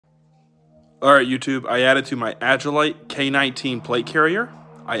Alright YouTube, I added to my Agilite K19 Plate Carrier,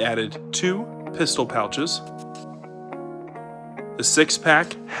 I added 2 pistol pouches, the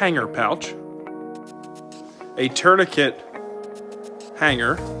 6-pack hanger pouch, a tourniquet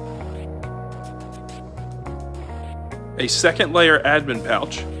hanger, a second layer admin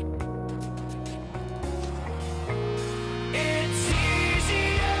pouch,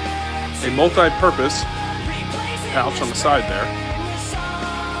 a multi-purpose pouch on the side there.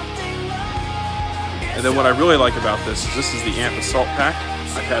 And then what I really like about this is the anti-assault pack.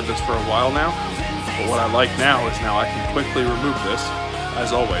 I've had this for a while now, but what I like now is I can quickly remove this,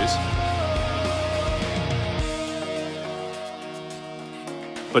 as always.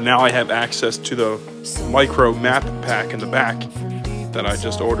 But now I have access to the micro map pack in the back that I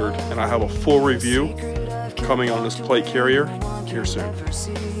just ordered, and I have a full review coming on this plate carrier here soon.